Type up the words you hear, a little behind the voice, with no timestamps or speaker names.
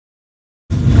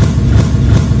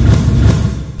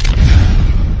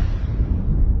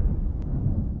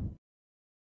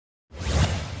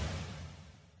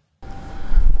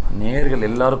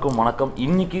எல்லாருக்கும் வணக்கம்.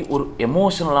 இன்னைக்கு ஒரு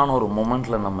எமோஷனலான ஒரு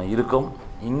மொமெண்ட்ல நம்ம இருக்கோம்.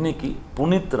 இன்னைக்கு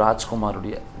புனித்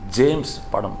ராஜ்குமாருடைய ஜேம்ஸ்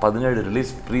படம் 17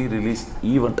 ரிலீஸ் ப்ரீ ரிலீஸ்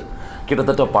ஈவெண்ட்.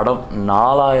 கிட்டத்தட்ட படம்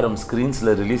 4000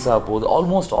 ஸ்க்ரீன்ஸில் ரிலீஸ் ஆக போகுது.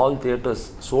 Almost all theatres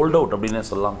sold out அப்படின்னே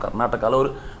சொல்லலாம். கர்நாடகாவில்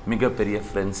ஒரு மிகப்பெரிய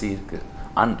ஃப்ரென்சி இருக்குது.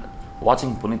 அண்ட்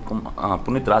வாட்சிங்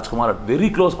Puneeth Rajkumar at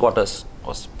very close quarters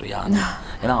was Priya.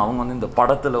 ஏன்னா அவங்க வந்து இந்த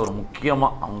படத்தில் ஒரு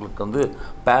முக்கியமாக அவங்களுக்கு வந்து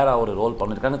பேரா ஒரு ரோல்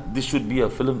பண்ணியிருக்காங்க. This should be a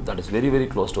film that is very very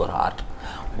close to our heart.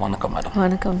 வணக்கம் மேடம்.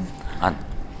 வணக்கம். And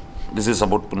this is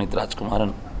about Puneeth Rajkumar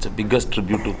and it's a biggest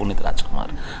tribute to Puneeth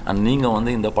Rajkumar. And நீங்கள்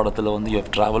வந்து இந்த படத்தில் வந்து you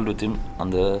have travelled with him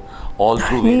அந்த all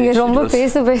through. நீங்கள் ரொம்ப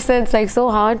பேச it's like so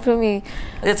hard for me.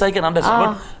 S I can understand.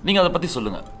 But நீங்கள் அதை பற்றி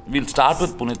சொல்லுங்கள். Will start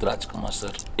with Puneeth Rajkumar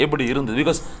sir. எப்படி இருந்தது?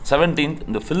 பிகாஸ் 17th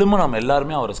இந்த ஃபிலிமை நம்ம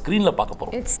எல்லாருமே அவரை ஸ்க்ரீனில் பார்க்க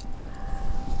போகிறோம்.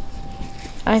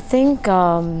 I think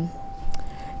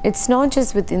it's not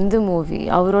just within the movie.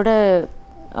 அவரோட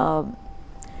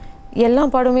எல்லா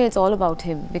படமே it's all about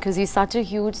him because he's such a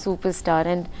huge superstar.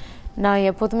 And நான்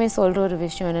எப்போதுமே சொல்கிற ஒரு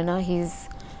விஷயம் என்னென்னா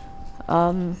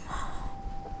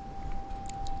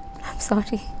I'm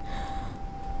sorry.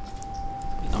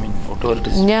 I mean, whatever it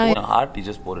is, in a heart, you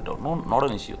just pour it out. No, not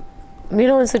an issue. You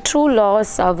know, it's a true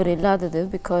loss அவர் இல்லாதது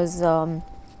because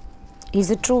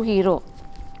he's a true hero.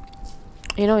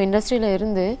 You know, industry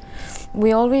irundhu we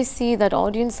always see that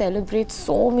audience celebrates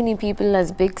so many people as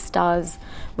big stars,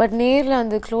 but நேர்ல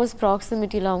அந்த close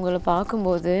ப்ராக்சிமிட்டியில் அவங்கள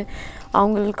பார்க்கும்போது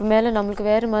அவங்களுக்கு மேலே நம்மளுக்கு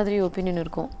வேறு மாதிரி ஒப்பீனியன்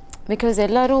இருக்கும். பிகாஸ்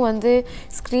எல்லோரும் வந்து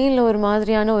ஸ்க்ரீனில் ஒரு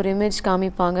மாதிரியான ஒரு இமேஜ்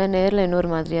காமிப்பாங்க, நேரில் இன்னொரு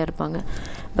மாதிரியாக இருப்பாங்க.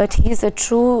 But he is a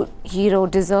true hero,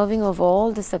 deserving of all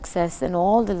the success and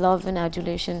all the love and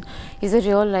adulation. He's a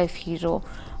real life hero.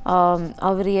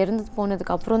 அவர் இறந்து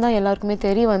போனதுக்கு அப்புறம் தான் எல்லாருக்குமே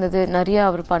தெரிய வந்தது நிறைய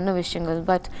அவர் பண்ண விஷயங்கள்.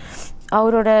 பட்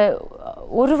அவரோட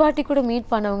ஒரு வாட்டி கூட மீட்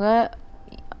பண்ணவங்க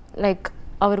லைக்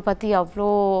அவர் பற்றி அவ்வளோ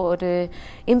ஒரு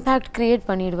இம்பேக்ட் க்ரியேட்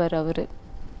பண்ணிடுவார் அவர்.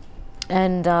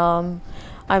 And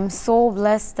I am so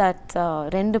plus that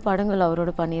 2 படங்கள்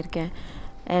அவரோட பண்ணியிருக்கேன்.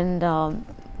 And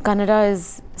Kannada is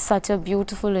such a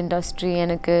beautiful industry.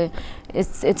 எனக்கு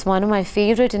it's one of my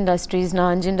favorite industries.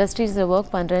 நான் 5 industries work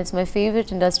பண்ணுறேன். It's my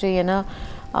favorite industry. ஏன்னா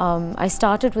I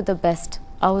started with the best.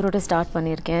 அவரோட start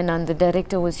பண்ணியிருக்கேன். and the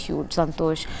director was huge,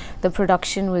 Santosh. The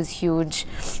production was huge.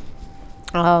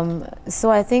 So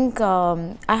I think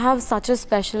I have such a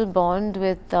special bond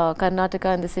with Karnataka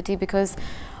and the city because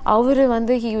அவரு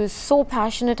வந்து he was so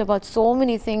passionate about so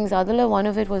many things. அதில் one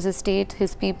of it was his state,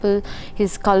 his people,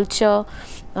 his culture.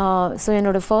 So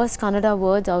என்னோட first Kannada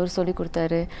words அவர் சொல்லி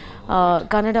கொடுத்தாரு.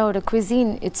 கன்னடாவோட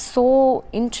cuisine it's so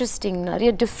interesting.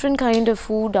 நிறைய different kind of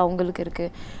food அவங்களுக்கு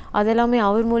இருக்குது. அதெல்லாமே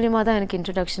அவர் மூலியமாக தான் எனக்கு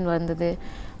இன்ட்ரடக்ஷன் வந்தது.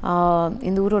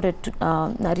 இந்த ஊரோட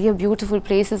நிறைய பியூட்டிஃபுல்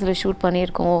பிளேசஸில் ஷூட்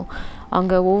பண்ணியிருக்கோம்.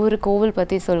 அங்கே ஒவ்வொரு கோவில்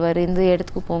பற்றி சொல்வார். இந்த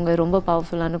இடத்துக்கு போங்க, ரொம்ப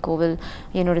பவர்ஃபுல்லான கோவில்,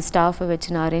 என்னோடய ஸ்டாஃபை வச்சு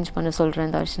நான் அரேஞ்ச் பண்ண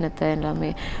சொல்கிறேன் தர்ஷனத்தை எல்லாமே.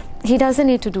 he doesn't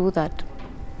need to do that.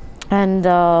 And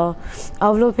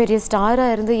அவ்வளோ பெரிய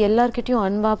ஸ்டாராக இருந்து எல்லார்கிட்டையும்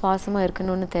அன்பாக பாசமாக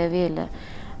இருக்கணும்னு தேவையே இல்லை.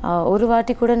 ஒரு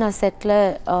வாட்டி கூட நான் செட்டில்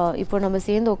இப்போ நம்ம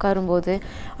சேர்ந்து உட்காரும்போது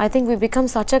I think we become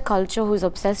such a culture who is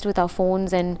obsessed with our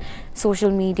phones and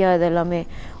social media. இது எல்லாமே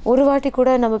ஒரு வாட்டி கூட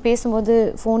நம்ம பேசும்போது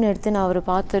ஃபோன் எடுத்து நான்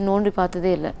அவரை நோண்டி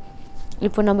பார்த்ததே இல்லை.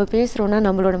 இப்போ நம்ம பேசுகிறோன்னா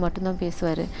நம்மளோட மட்டும்தான்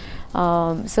பேசுவார்.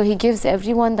 So he gives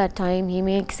every one that time. He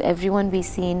makes every one be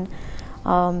seen.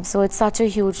 So it's such a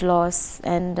huge loss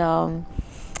and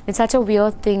it's such a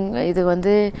weird thing. இது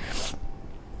வந்து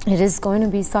it is going to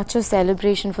be such a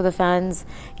celebration for the fans.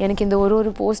 எனக்கு இந்த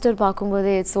ஒரு poster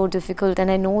பார்க்கும்போதே it's so difficult and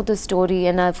I know the story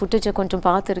and நான் ஃபுட்டேஜை கொஞ்சம்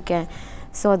பார்த்துருக்கேன்.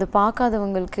 So அது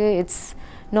பார்க்காதவங்களுக்கு it's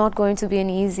not going to be an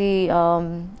easy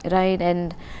ride. and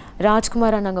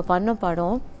ராஜ்குமாரை நாங்கள் பண்ண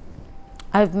படம்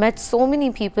I've met so many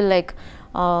people like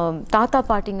தாத்தா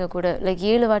பாட்டிங்க கூட லைக்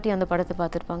 7 வாட்டி அந்த படத்தை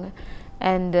பார்த்துருப்பாங்க.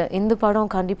 and இந்த படம்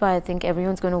கண்டிப்பாக I think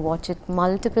everyone's going to watch it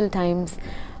multiple times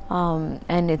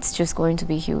and it's just going to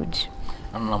be huge.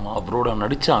 நம்ம அவரோட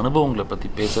நடித்த அனுபவங்களை பற்றி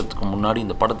பேசுறதுக்கு முன்னாடி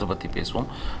இந்த படத்தை பற்றி பேசுவோம்.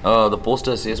 த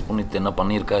போஸ்டர் சேஸ் புனித் என்ன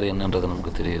பண்ணியிருக்காரு என்னன்றது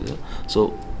நமக்கு தெரியுது. ஸோ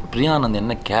பிரியா ஆனந்த்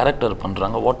என்ன கேரக்டர்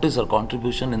பண்ணுறாங்க? What is our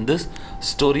contribution in this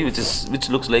story which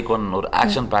looks like ஒரு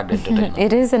action packed entertainer?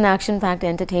 It is an action packed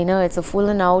entertainer. It's a full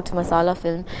and out masala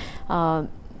film.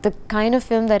 The kind of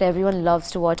film that everyone loves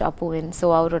to watch Appu in. So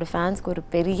அவரோட ஃபேன்ஸ்க்கு ஒரு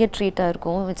பெரிய ட்ரீட்டாக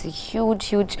இருக்கும். It's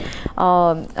huge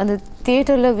அந்த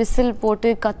தியேட்டரில் whistle போட்டு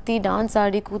கத்தி dance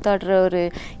ஆடி கூத்தாடுற ஒரு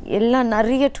எல்லாம்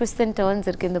நிறைய ட்விஸ்ட் அண்ட் டர்ன்ஸ்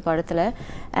இருக்குது இந்த படத்தில்.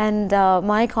 And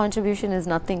my contribution is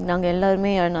nothing. நாங்கள்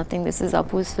எல்லாருமே R nothing. This is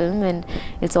அப்புஸ் film and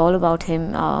it's all about him.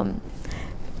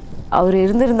 அவர்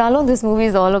இருந்திருந்தாலும் this movie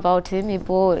is all about him.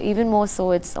 இப்போ even more so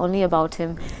it's only about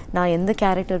him. நான் எந்த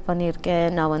character பண்ணியிருக்கேன்,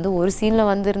 நான் வந்து ஒரு சீனில்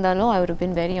வந்திருந்தாலும் I would have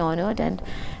been very honored and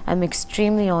I'm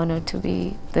extremely honored to be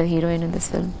the heroine in this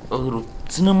film. ஒரு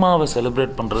சினிமாவை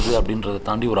செலிப்ரேட் பண்ணுறது அப்படின்றத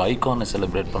தாண்டி ஒரு ஐகானை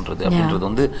செலிப்ரேட் பண்ணுறது அப்படின்றது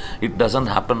வந்து இட்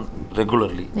டசன்ட் ஹேப்பன்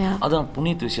ரெகுலர்லி. அதான்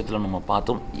புனீத் விஷயத்தில் நம்ம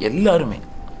பார்த்தோம். எல்லாருமே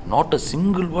நாட் அ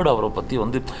சிங்கிள் வேர்டு அவரை பற்றி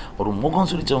வந்து ஒரு முகம்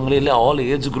சுழிச்சவங்களே இல்லை, ஆல்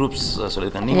ஏஜ் குரூப்ஸ்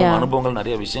சொல்லியிருக்காங்க. நீங்கள் அனுபவங்கள்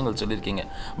நிறைய விஷயங்கள் சொல்லியிருக்கீங்க.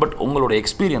 பட் உங்களோட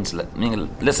எக்ஸ்பீரியன்ஸில் நீங்கள்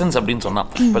லெசன்ஸ் அப்படின்னு சொன்னால்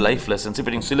இப்போ லைஃப் லெசன்ஸ்,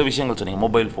 இப்போ நீங்கள் சில விஷயங்கள் சொன்னீங்க,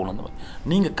 மொபைல் ஃபோன் அந்த மாதிரி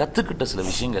நீங்கள் கற்றுக்கிட்ட சில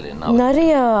விஷயங்கள் என்ன?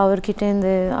 நிறைய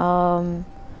அவர்கிட்டேருந்து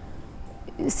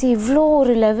இவ்வளோ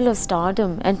ஒரு level of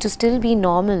stardom and to still be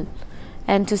normal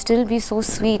and to still be so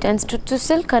sweet and to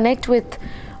still connect with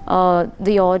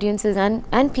the audiences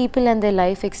and people and their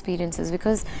life experiences,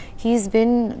 because he's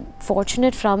been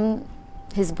fortunate from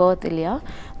his birth இல்லையா.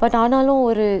 But ஆனாலும்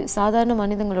ஒரு சாதாரண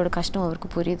மனிதங்களோட கஷ்டம் அவருக்கு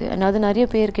புரியுது. and அது நிறைய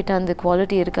பேர்கிட்ட அந்த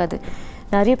குவாலிட்டி இருக்காது.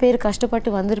 நிறைய பேர்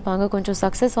கஷ்டப்பட்டு வந்திருப்பாங்க, கொஞ்சம்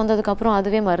சக்ஸஸ் வந்ததுக்கப்புறம்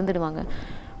அதுவே மறந்துடுவாங்க.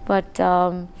 But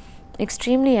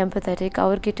extremely empathetic.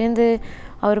 அவர்கிட்டேருந்து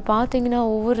அவர் பார்த்தீங்கன்னா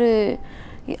ஒவ்வொரு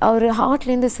அவர்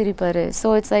ஹார்ட்லேருந்து சிரிப்பார். So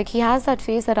it's like he has that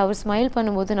phase that our smile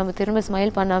பண்ணும்போது நம்ம திரும்ப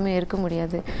ஸ்மைல் பண்ணாமல் இருக்க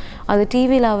முடியாது. அது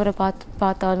டிவியில் அவரை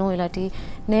பார்த்தாலும் இல்லாட்டி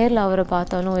நேரில் அவரை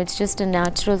பார்த்தாலும் it's just a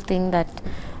natural thing that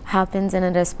happens in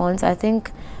a response. I think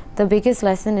the biggest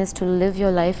lesson is to live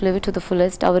your life, live it to the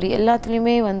fullest. அவர்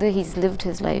எல்லாத்துலேயுமே வந்து ஹீஸ் லிவ்ட்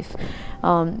ஹிஸ் லைஃப்.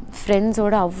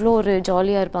 ஃப்ரெண்ட்ஸோடு அவ்வளோ ஒரு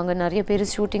ஜாலியாக இருப்பாங்க. நிறைய பேர்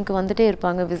ஷூட்டிங்க்கு வந்துகிட்டே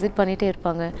இருப்பாங்க, விசிட் பண்ணிகிட்டே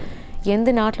இருப்பாங்க. எந்த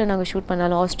நாட்டில் நாங்கள் ஷூட்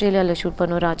பண்ணாலும், ஆஸ்திரேலியாவில் ஷூட்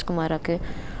பண்ணோம் ராஜ்குமாராக்கு,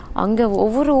 அங்கே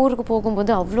ஒவ்வொரு ஊருக்கு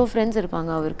போகும்போது அவ்வளோ ஃப்ரெண்ட்ஸ் இருப்பாங்க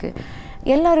அவருக்கு.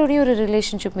 எல்லாரோடையும் ஒரு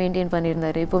ரிலேஷன்ஷிப் மெயின்டைன்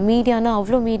பண்ணியிருந்தார். இப்போ மீடியானா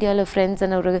அவ்வளோ மீடியாவில் ஃப்ரெண்ட்ஸ்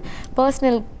அண்ட் ஒரு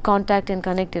பர்சனல் கான்டாக்ட் அண்ட்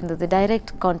கனெக்ட் இருந்தது,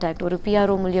 டைரக்ட் கான்டாக்ட், ஒரு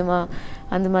பிஆர்ஓ மூலியமாக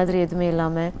அந்த மாதிரி எதுவுமே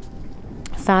இல்லாமல்.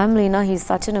 ஃபேமிலினா he is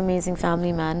such an amazing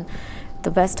family man,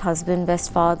 the best husband,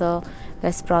 best father,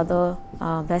 best brother,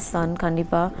 best son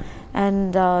kandipa,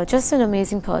 and just an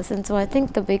amazing person. So I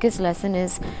think the biggest lesson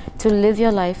is to live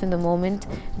your life in the moment,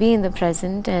 be in the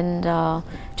present, and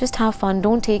just have fun.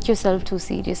 Don't take yourself too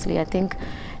seriously. I think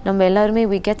நம்ம எல்லாருமே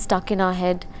we get stuck in our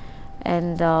head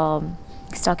and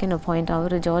stuck in a point.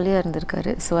 அவரு ஜாலியாக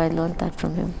இருந்திருக்காரு. So I learned that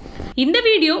from him. இந்த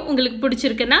video உங்களுக்கு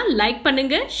பிடிச்சிருக்குன்னா like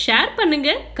பண்ணுங்க, share பண்ணுங்க,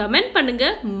 கமெண்ட் பண்ணுங்க,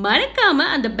 மறக்காம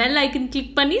அந்த பெல் ஐக்கன்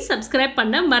கிளிக் பண்ணி சப்ஸ்கிரைப்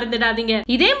பண்ண மறந்துடாதீங்க.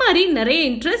 இதே மாதிரி நிறைய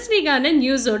இன்ட்ரெஸ்டிங்கான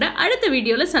நியூஸோட அடுத்த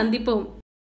வீடியோல சந்திப்போம்.